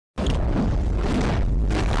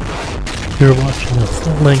You're watching a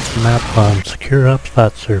full-length map on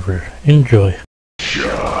SecureOpsBotServer. Enjoy.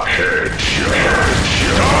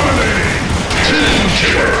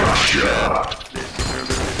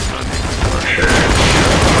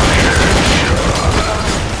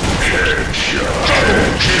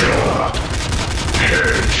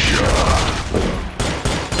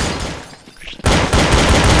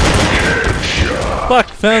 Fuck,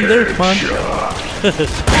 found there, come on.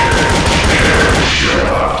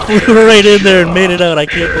 We were right in there and made it out, I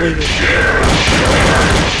can't believe it.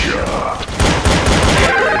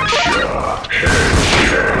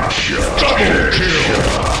 Double kill!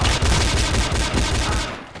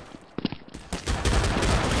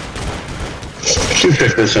 Should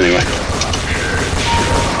fix this anyway.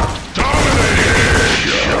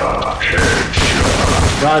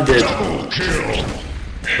 God did. Double kill!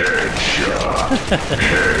 Headshot!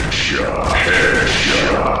 Headshot! Headshot!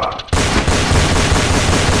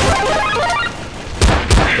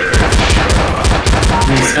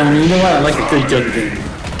 You know what? I like a good gun game.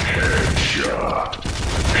 Headshot!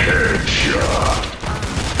 Headshot!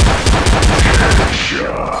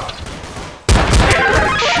 Headshot!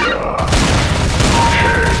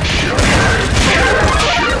 Headshot!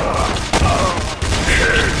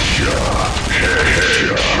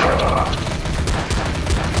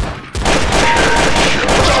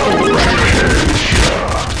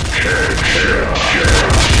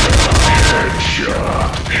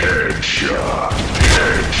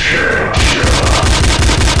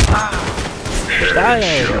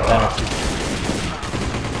 Die, you bastard.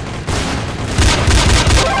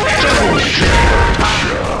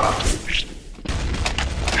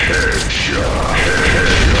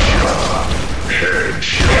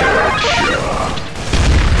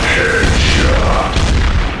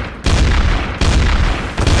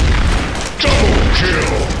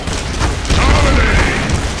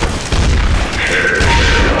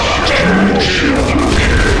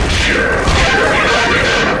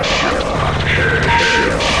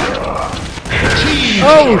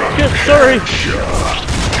 Oh shit, sorry!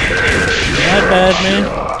 My bad, man.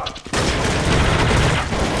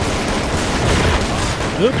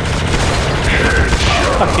 Oops.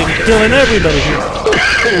 Fucking killing everybody here.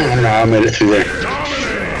 No, I made it through there.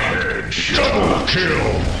 Double kill!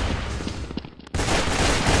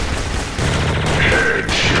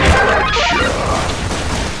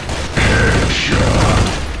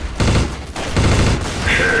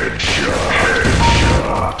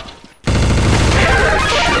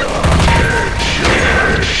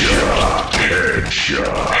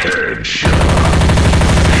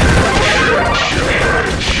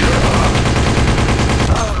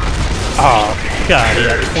 Oh god, he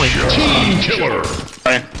had point. Team killer!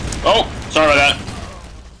 Sorry. Oh, sorry about that.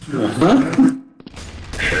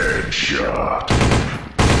 Headshot!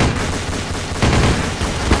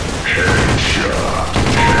 Headshot!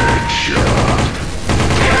 Headshot!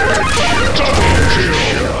 Double kill!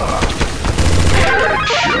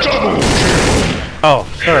 Double kill! Oh,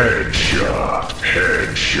 sorry. Headshot!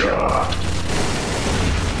 Headshot!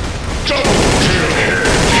 Double kill!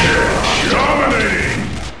 Dominating!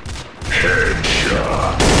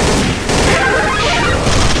 Headshot!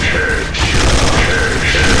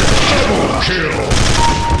 Double kill!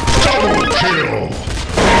 Double kill!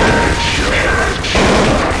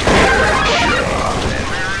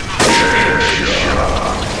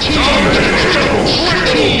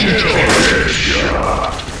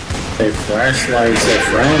 They flashlights their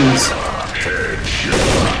friends.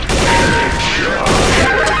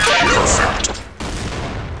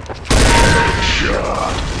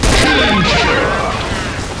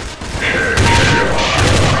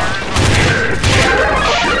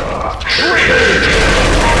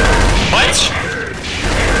 What?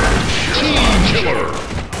 Team killer!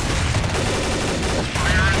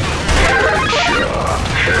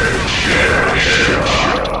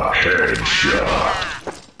 Headshot!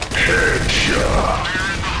 Headshot!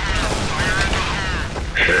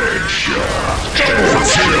 Headshot! Double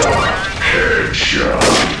kill! Headshot!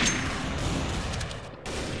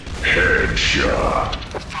 Headshot!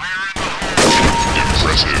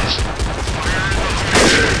 Impressive!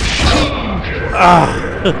 Ah!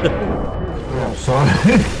 Oh, sorry.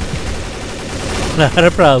 Not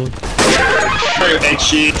a problem. Sorry,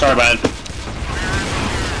 HG. Sorry about it.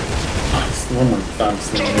 Oh my god, it's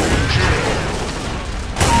not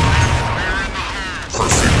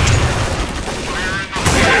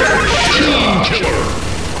Team killer!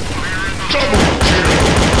 Double kill!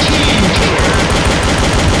 Team killer!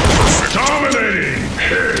 Dominating!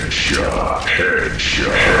 Headshot!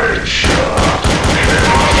 Headshot! Headshot!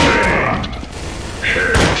 Dominating!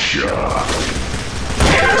 Headshot!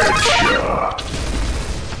 Headshot!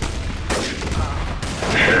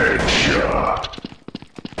 Headshot.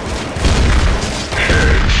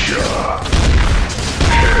 Headshot.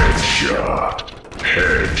 Headshot.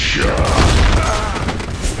 Headshot.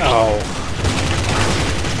 Oh.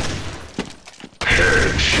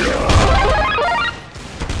 Headshot.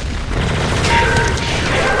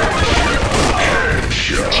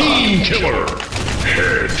 Headshot. Team killer.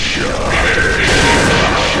 Headshot.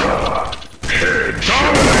 Headshot.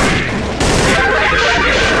 Headshot.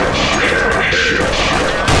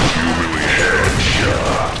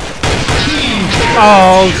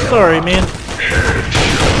 Oh, sorry, man.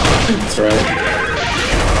 That's right.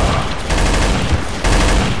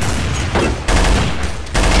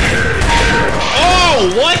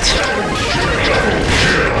 Oh, what?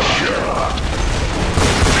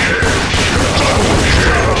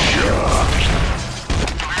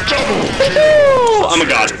 Woo! I'm a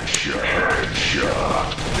god.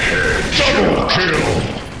 Double kill.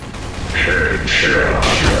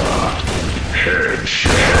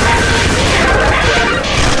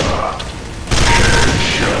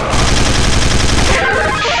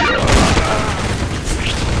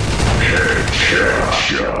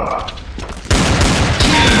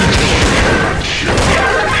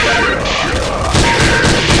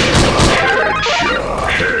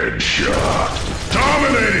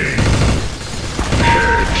 Dominating.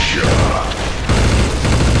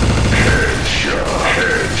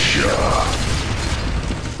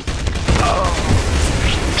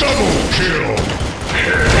 Double kill.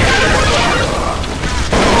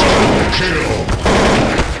 Double kill.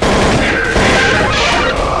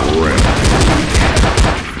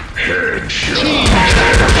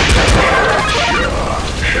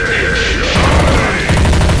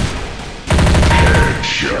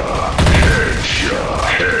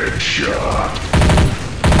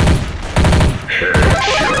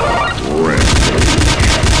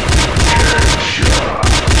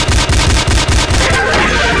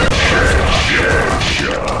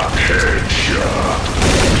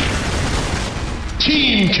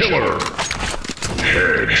 Team killer.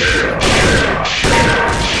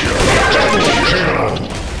 Double kill.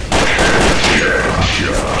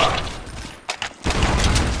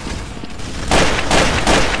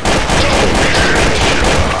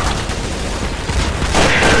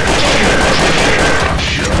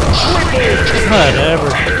 Whatever.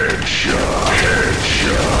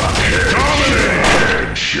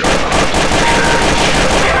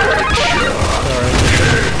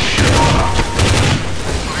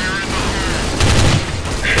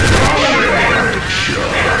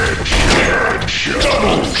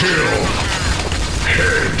 Double kill. Double kill.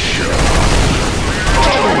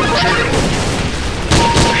 Double kill. Double kill.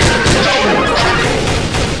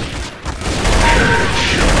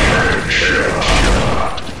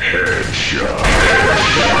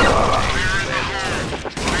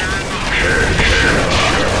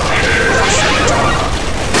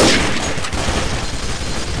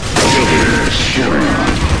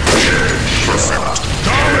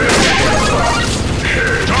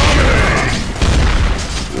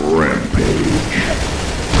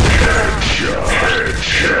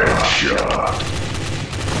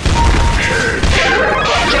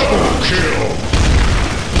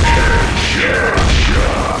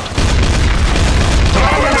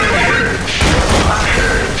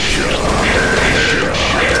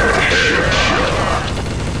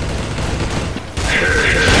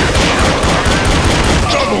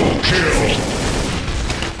 Double kill. Double kill.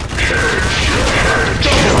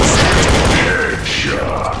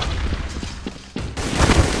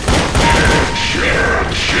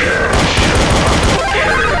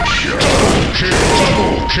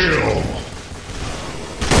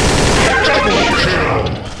 Double kill.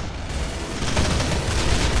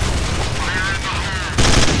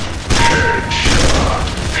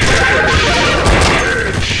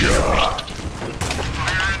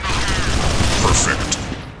 Perfect.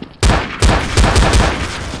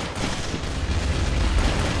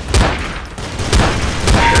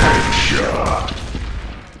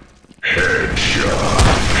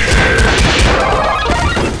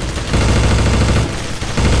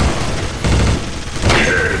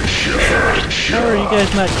 How are you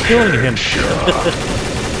guys not killing him? Double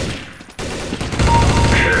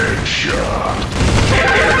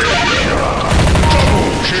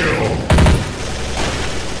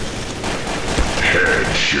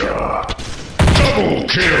kill. Double kill. Double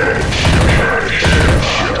kill.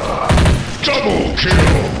 Double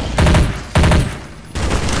kill.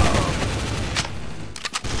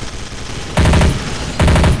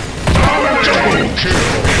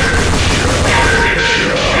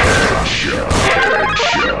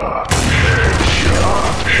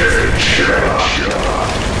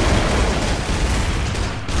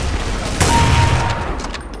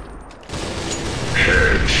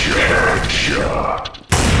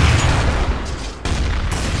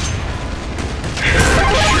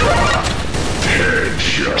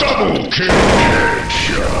 kill.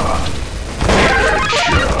 Headshot.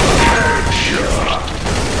 Headshot.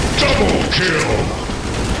 Double kill.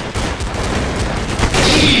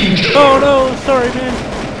 Oh no, sorry man.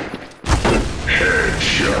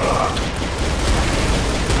 Headshot.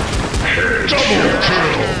 Double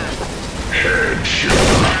kill.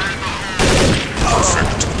 Headshot.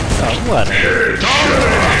 Oh, whatever.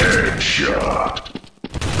 Headshot.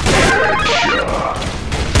 Headshot.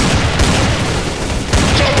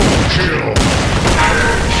 Double kill.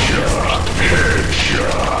 Headshot.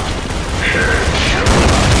 Headshot. Headshot.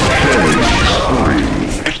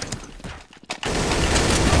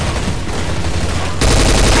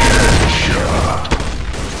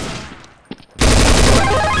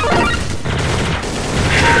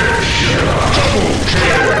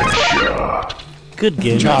 Good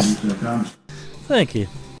game. Job. Thank you.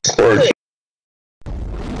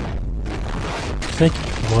 Thank you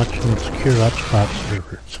for watching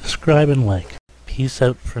SecureOpsBotServer. Subscribe and like. Peace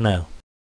out for now.